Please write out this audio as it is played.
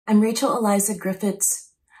I'm Rachel Eliza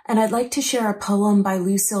Griffiths, and I'd like to share a poem by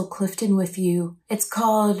Lucille Clifton with you. It's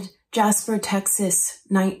called Jasper, Texas,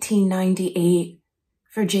 1998,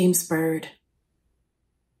 for James Bird.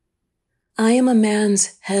 I am a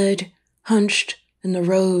man's head hunched in the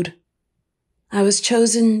road. I was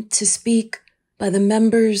chosen to speak by the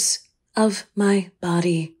members of my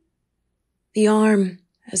body. The arm,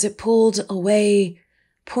 as it pulled away,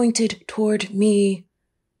 pointed toward me.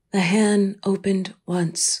 The hand opened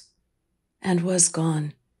once and was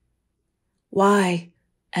gone. Why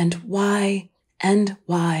and why and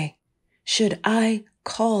why should I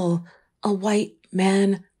call a white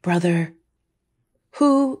man brother?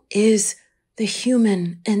 Who is the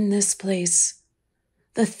human in this place?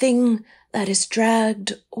 The thing that is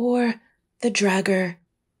dragged or the dragger?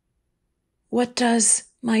 What does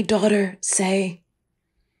my daughter say?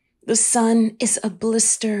 The sun is a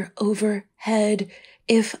blister overhead.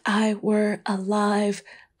 If I were alive,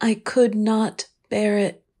 I could not bear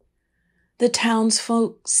it. The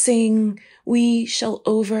townsfolk sing, we shall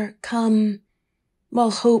overcome,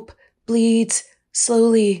 while hope bleeds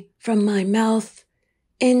slowly from my mouth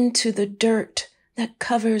into the dirt that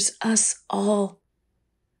covers us all.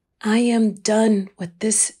 I am done with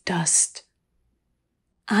this dust.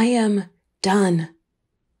 I am done.